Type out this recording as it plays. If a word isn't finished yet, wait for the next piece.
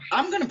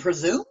I'm going to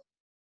presume.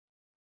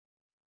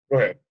 Go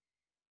ahead.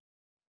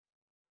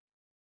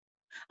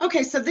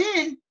 Okay, so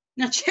then,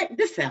 now check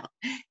this out.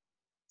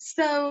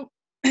 So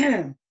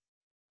now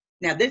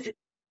this,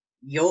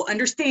 you'll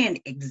understand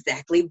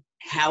exactly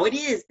how it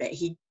is that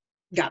he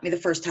got me the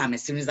first time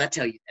as soon as I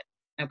tell you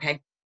that.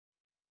 Okay.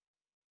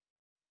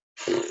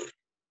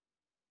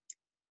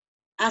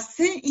 I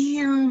sent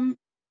him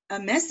a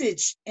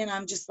message and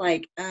I'm just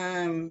like,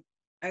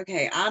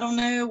 okay, I don't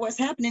know what's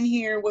happening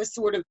here. What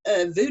sort of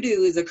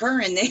voodoo is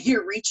occurring that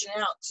you're reaching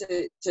out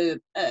to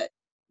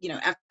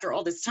after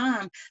all this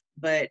time.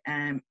 But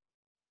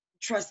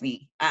trust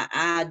me,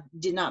 I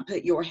did not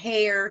put your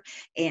hair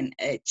and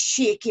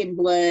chicken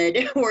blood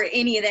or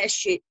any of that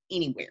shit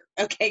anywhere.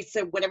 Okay,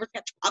 so whatever's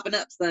got you popping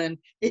up, son,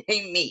 it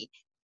ain't me.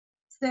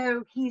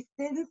 So he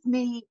sends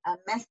me a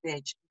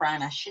message,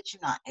 Brian. I shit you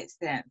not. It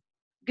says,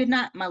 "Good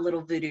night, my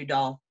little voodoo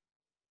doll."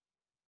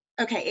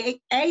 Okay,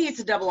 it's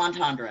a double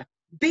entendre.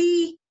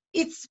 B,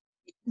 it's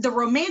the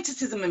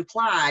romanticism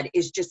implied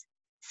is just,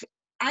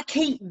 I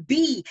can't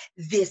be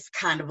this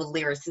kind of a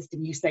lyricist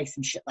and you say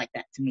some shit like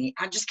that to me.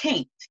 I just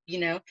can't, you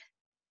know?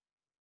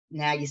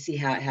 Now you see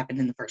how it happened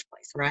in the first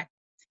place, right?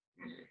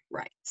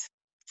 Right.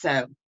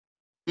 So,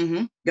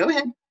 go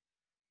ahead.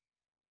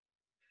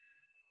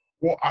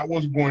 Well, I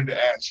was going to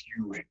ask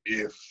you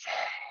if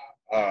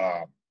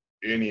uh,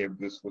 any of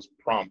this was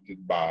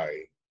prompted by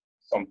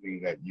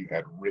something that you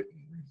had written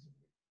recently,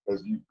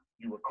 because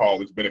you recall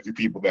there's been a few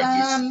people that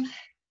just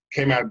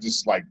came out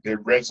just like they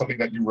read something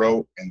that you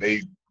wrote and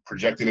they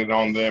projected it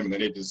on them and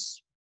then it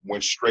just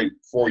went straight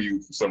for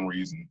you for some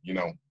reason, you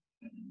know.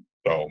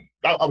 So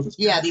I was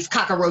just these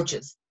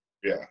cockroaches.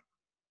 Yeah.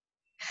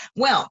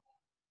 Well,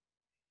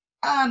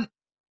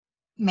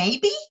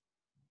 maybe,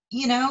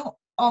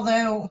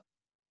 although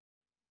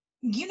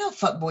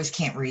fuckboys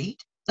can't read.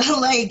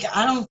 Like,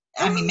 I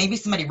mean, maybe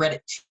somebody read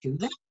it to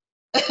them.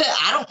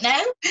 I don't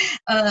know.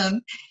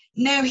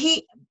 No,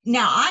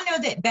 now I know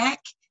that back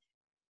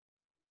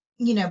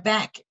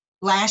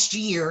last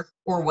year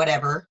or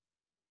whatever.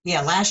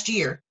 Yeah, last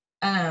year.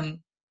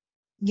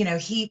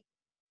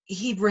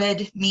 He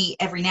read me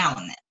every now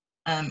and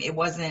then. It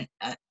wasn't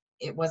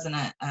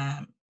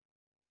a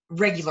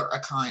regular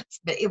occurrence,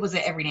 but it was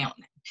every now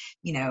and then.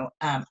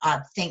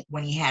 I think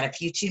when he had a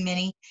few too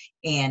many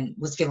and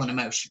was feeling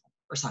emotional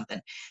or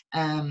something.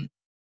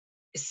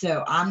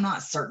 So I'm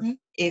not certain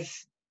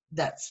if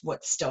that's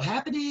what's still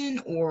happening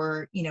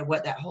or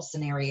what that whole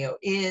scenario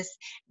is,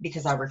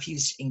 because I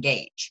refuse to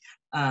engage.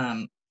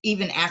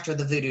 Even after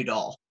the Voodoo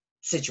Doll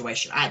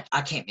situation,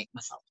 I can't make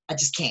myself. I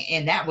just can't.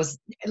 And that was,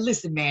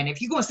 listen, man,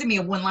 if you're going to send me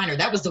a one-liner,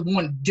 that was the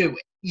one to do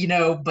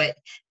it, but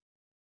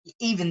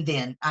even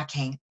then I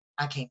can't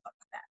fuck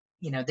with that.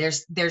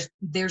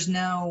 There's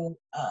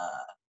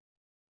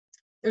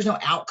no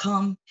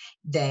outcome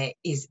that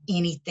is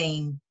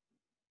anything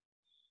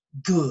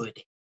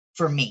good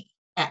for me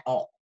at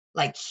all.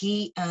 Like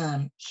he's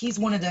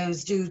one of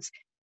those dudes.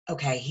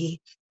 Okay,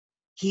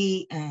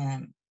 he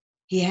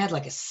had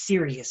like a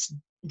serious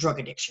drug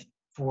addiction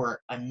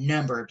for a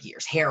number of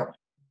years, heroin.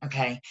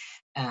 Okay,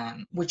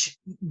 which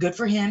good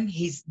for him.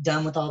 He's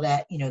done with all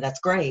that. That's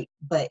great.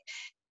 But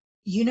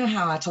you know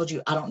how I told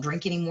you I don't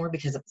drink anymore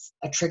because it's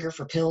a trigger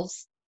for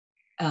pills.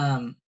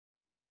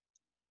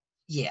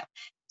 Yeah,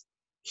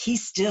 he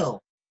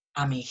still,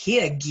 I mean,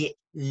 he'll get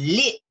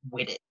lit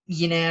with it,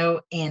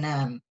 and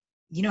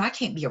I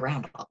can't be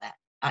around all that.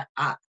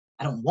 I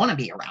don't want to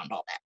be around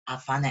all that. I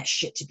find that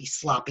shit to be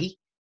sloppy,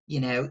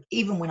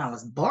 even when I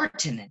was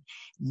bartending,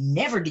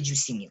 never did you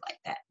see me like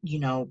that.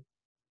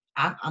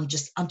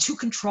 I'm too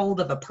controlled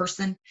of a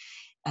person,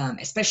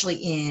 especially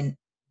in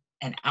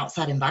an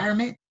outside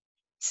environment,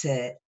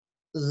 to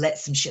let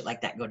some shit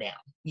like that go down,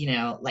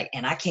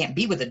 and I can't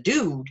be with a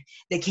dude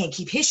that can't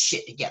keep his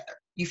shit together.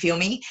 You feel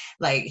me?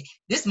 Like,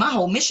 this is my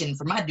whole mission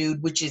for my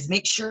dude, which is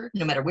make sure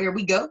no matter where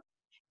we go,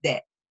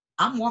 that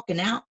I'm walking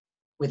out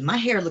with my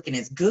hair looking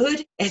as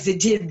good as it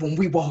did when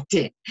we walked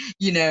in.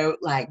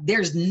 Like,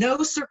 there's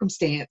no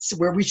circumstance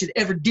where we should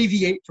ever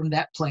deviate from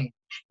that plan,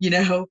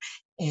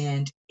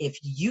 and if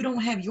you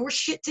don't have your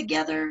shit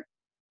together,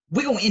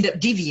 we're going to end up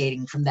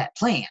deviating from that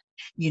plan,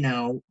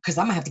 because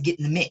I'm gonna have to get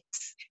in the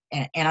mix,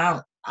 and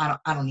I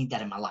don't need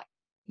that in my life,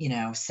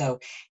 so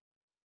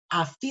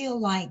I feel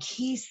like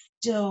he's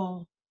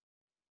still,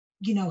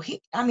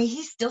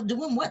 he's still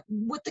doing what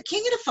the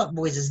king of the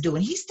fuckboys is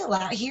doing. He's still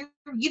out here,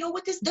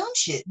 with this dumb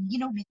shit,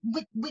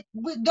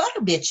 with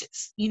gutter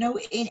bitches,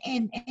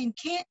 and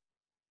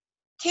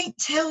can't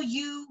tell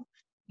you,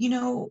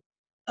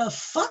 a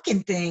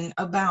fucking thing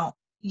about,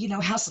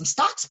 how some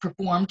stocks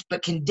performed,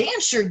 but can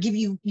damn sure give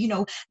you,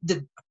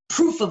 the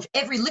proof of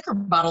every liquor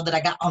bottle that I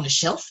got on the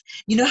shelf,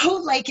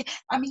 like,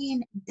 I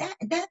mean,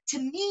 that to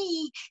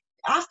me,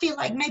 I feel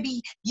like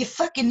maybe you're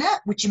fucking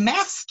up with your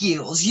math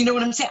skills. You know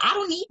what I'm saying? I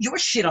don't need your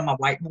shit on my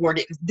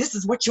whiteboard. This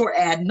is what you're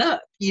adding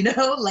up,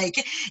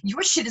 like,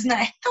 your shit is not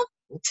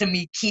helpful to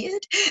me,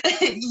 kid.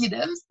 So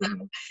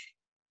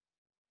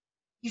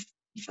you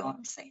feel what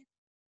I'm saying?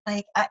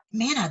 Like, I've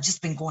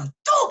just been going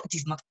through with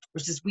these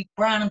motherfuckers this week,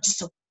 Brian. I'm just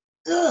so,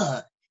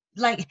 ugh.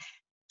 like,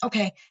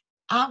 okay,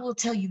 I will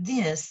tell you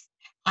this.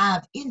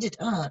 I've ended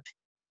up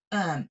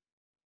um,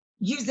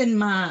 using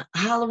my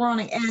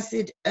hyaluronic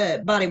acid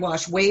body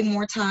wash way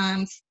more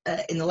times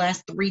in the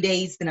last 3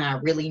 days than I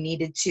really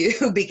needed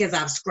to because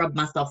I've scrubbed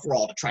myself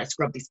raw to try to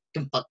scrub these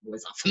fuck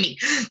boys off of me.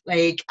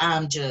 Like,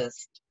 uh,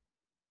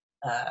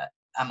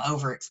 I'm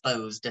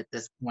overexposed at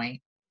this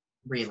point,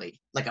 really.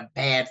 Like a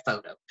bad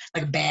photo.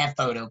 Like a bad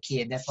photo,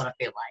 kid. That's what I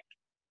feel like.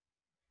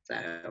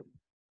 So,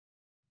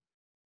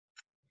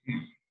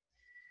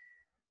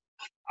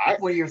 I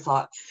what are your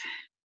thoughts?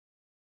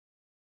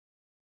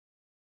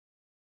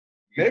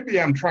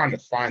 maybe I'm trying to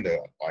find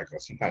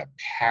some kind of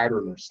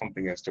pattern or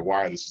something as to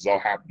why this is all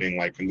happening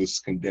like in this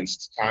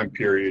condensed time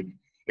period.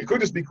 It could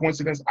just be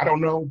coincidence. I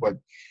don't know, but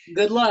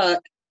Good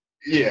luck.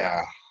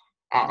 yeah,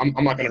 I'm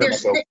not gonna hurt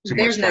There's myself too much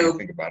there's trying to no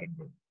think about it.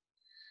 But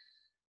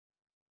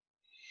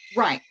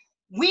right.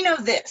 We know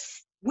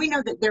this. We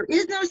know that there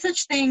is no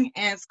such thing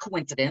as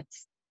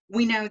coincidence.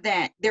 We know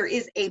that there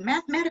is a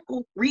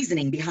mathematical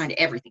reasoning behind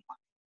everything.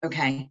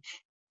 Okay.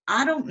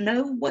 I don't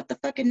know what the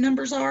fucking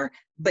numbers are,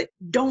 but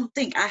don't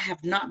think I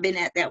have not been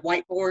at that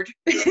whiteboard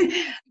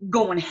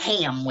going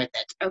ham with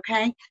it.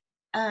 Okay.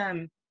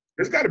 Um,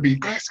 there's got to be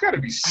I it's got to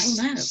be I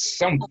don't know.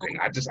 something.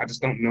 I just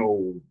don't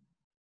know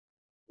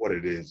what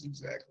it is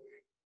exactly.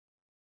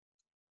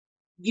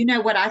 You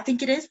know what I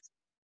think it is?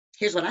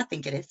 Here's what I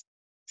think it is.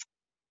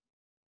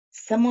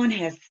 Someone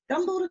has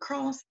stumbled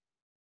across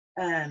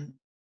um,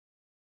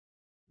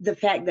 the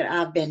fact that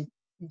I've been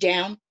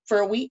down for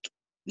a week,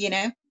 you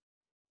know,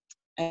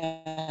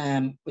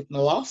 with my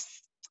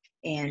loss,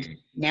 and Mm.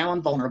 now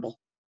I'm vulnerable.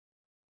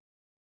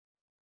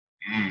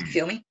 You Mm.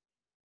 feel me?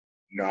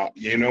 No,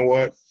 you know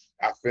what?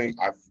 I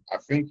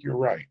think you're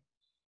right.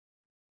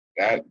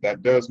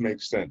 That does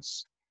make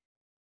sense.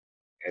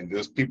 And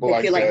there's people They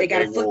like feel like they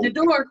that. got They a foot in the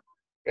will, door.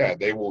 yeah,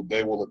 they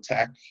will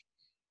attack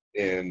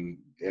in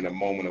a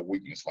moment of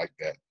weakness like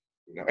that.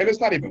 And it's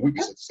not even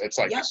weakness. Yep. It's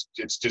like Yep.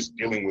 it's just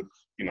dealing with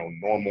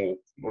normal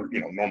or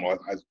normal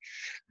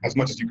as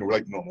much as you can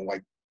relate to normal,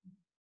 like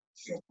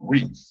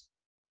grief.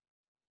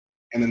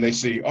 And then they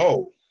see,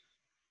 oh,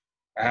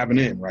 I have an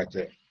end right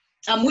there.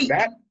 I'm weak.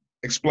 That I'm weak.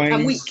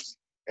 explains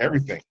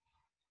everything.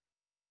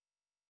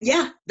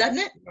 Yeah, doesn't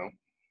it? You know?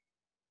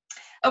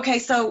 Okay,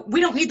 so we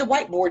don't need the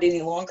whiteboard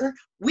any longer.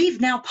 We've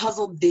now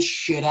puzzled this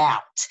shit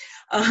out.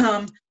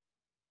 Um,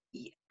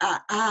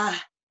 I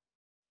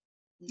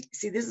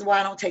see. This is why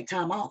I don't take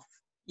time off.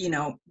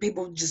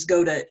 People just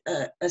go to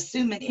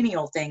assuming any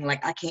old thing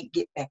like I can't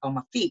get back on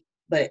my feet.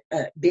 But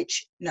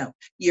bitch, no,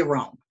 you're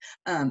wrong.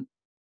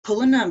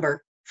 Pull a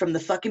number from the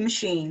fucking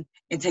machine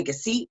and take a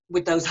seat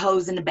with those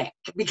hoes in the back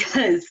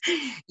because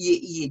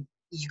you're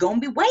gonna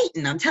be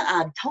waiting.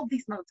 I told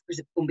these motherfuckers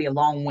it's gonna be a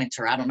long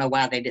winter. I don't know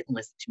why they didn't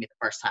listen to me the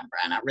first time,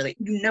 Brian.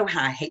 You know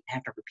how I hate to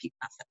have to repeat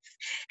myself.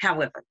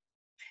 However,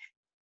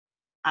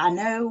 I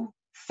know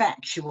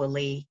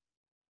factually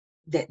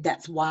that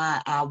that's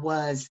why I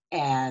was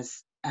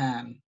as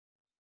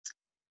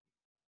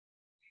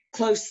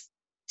close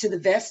to the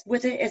vest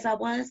with it as I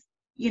was,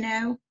 you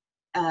know,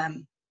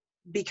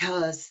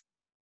 because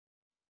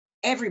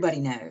everybody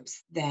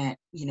knows that,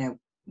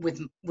 with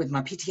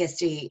my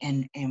PTSD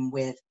and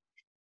with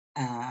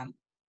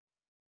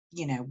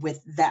with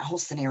that whole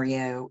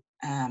scenario,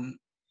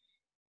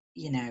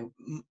 you know,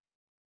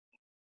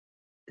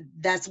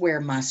 that's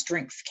where my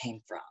strength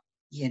came from.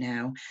 You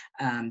know,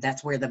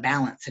 that's where the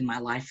balance in my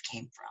life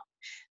came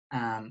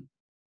from,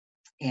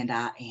 and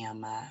I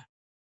am,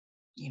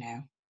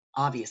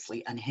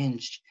 obviously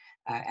unhinged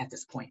at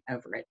this point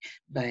over it,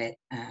 but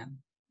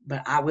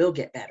I will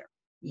get better.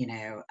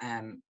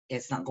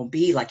 It's not going to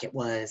be like it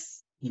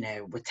was,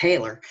 with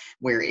Taylor,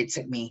 where it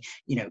took me,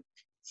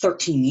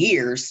 13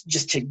 years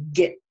just to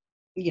get,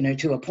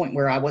 to a point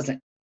where I wasn't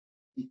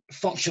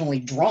functionally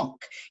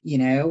drunk.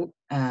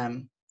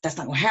 That's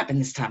not going to happen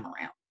this time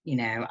around.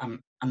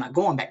 I'm not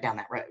going back down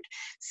that road.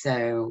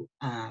 So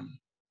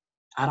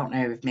I don't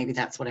know if maybe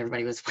that's what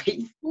everybody was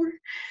waiting for.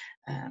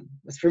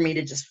 Was for me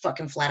to just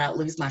fucking flat out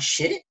lose my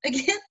shit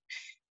again.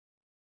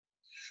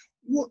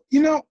 Well,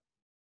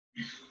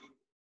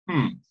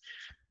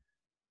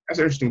 that's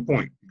an interesting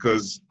point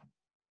because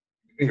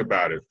think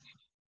about it.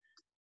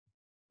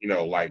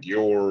 Like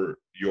your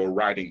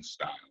writing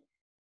style.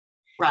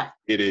 Right.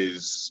 It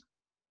is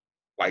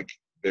like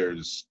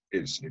it's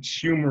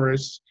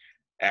humorous.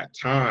 At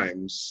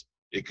times,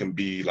 it can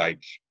be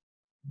like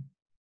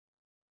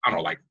I don't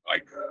know, like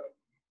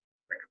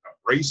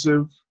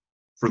abrasive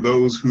for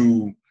those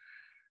who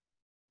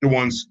the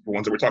ones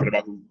that we're talking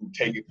about who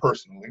take it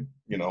personally.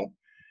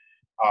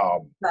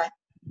 Right.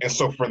 And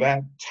so for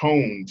that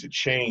tone to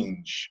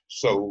change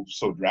so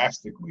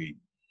drastically,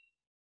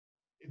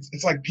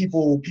 it's like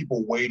people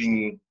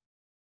waiting,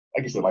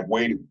 like you said, like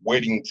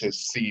waiting to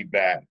see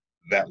that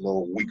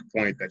little weak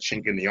point, that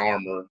chink in the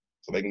armor,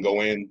 so they can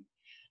go in.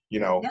 You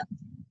know, Yep.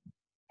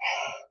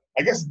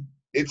 I guess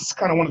it's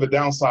kind of one of the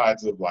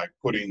downsides of like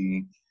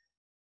putting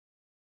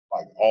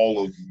like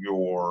all of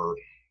your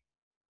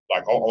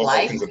like all the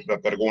Life. things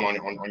that are going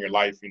on your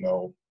life,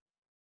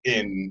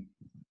 in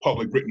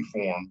public written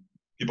form,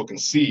 people can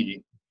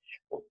see.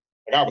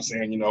 Like I was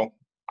saying,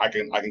 I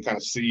can kind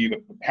of see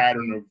the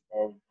pattern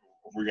of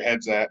where your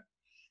head's at.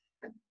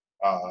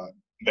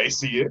 They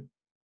see it.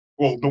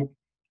 Well, the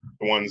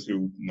ones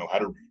who know how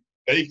to read,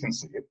 they can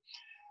see it.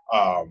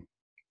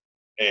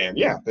 And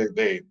yeah,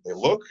 they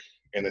look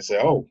and they say,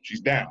 "Oh,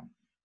 she's down.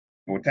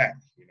 We'll attack."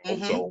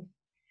 Mm-hmm. So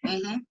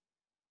Mm-hmm. I'm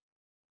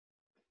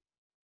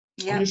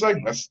Yeah. just like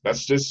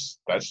that's just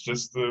one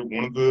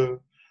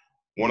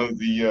of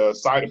the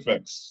side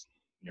effects,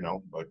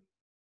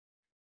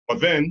 But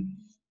then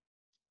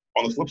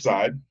on the flip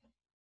side,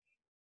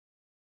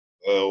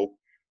 uh,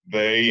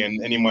 they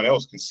and anyone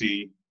else can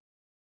see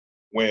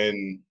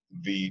when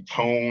the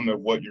tone of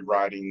what you're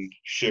writing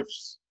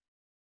shifts,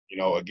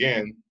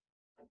 again,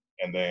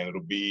 and then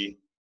it'll be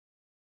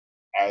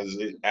as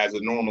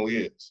it normally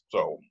is.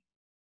 So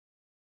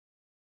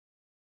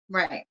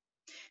Right.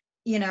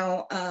 You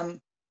know, I,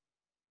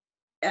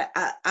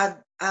 I,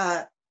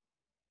 I,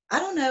 I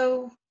don't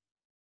know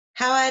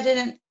how I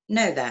didn't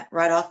know that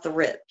right off the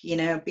rip,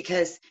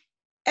 because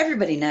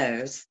everybody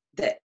knows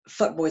that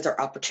fuckboys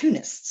are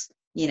opportunists.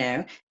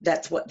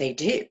 That's what they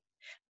do.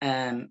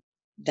 Um,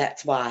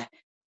 that's why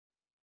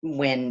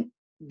when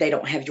they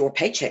don't have your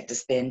paycheck to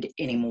spend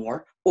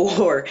anymore,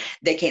 or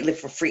they can't live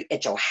for free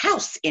at your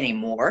house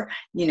anymore,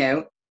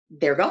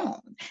 they're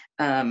gone.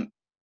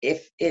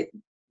 If it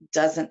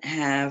doesn't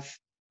have,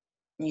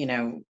 you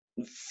know,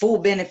 full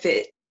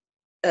benefit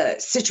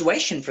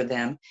situation for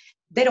them,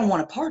 they don't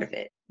want a part of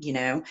it.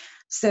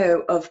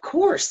 So of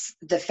course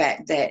the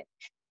fact that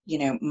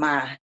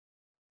my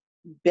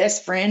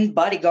best friend,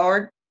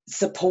 bodyguard,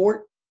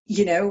 support,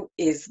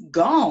 is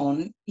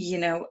gone,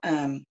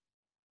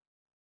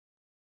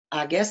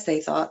 I guess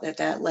they thought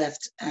that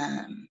left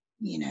uh,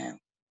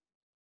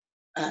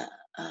 uh,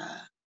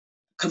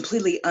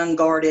 completely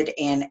unguarded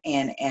and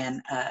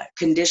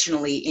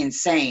conditionally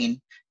insane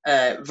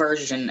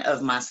version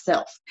of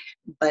myself.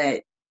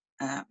 But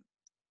um,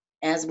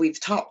 as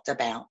we've talked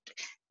about,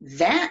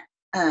 that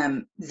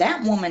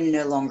woman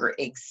no longer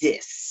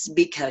exists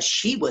because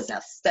she was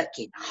a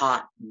fucking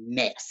hot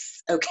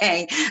mess.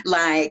 Okay,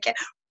 like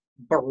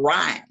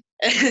Brian,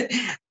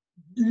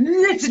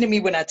 listen to me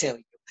when I tell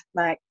you,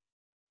 like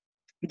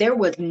there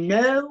was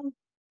no,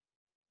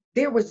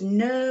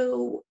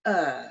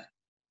 like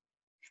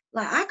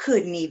I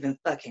couldn't even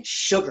fucking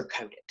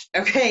sugarcoat it.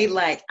 Okay,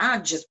 like I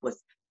just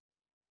was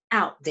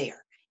out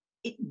there,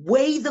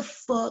 way the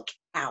fuck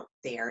out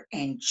there,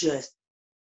 and just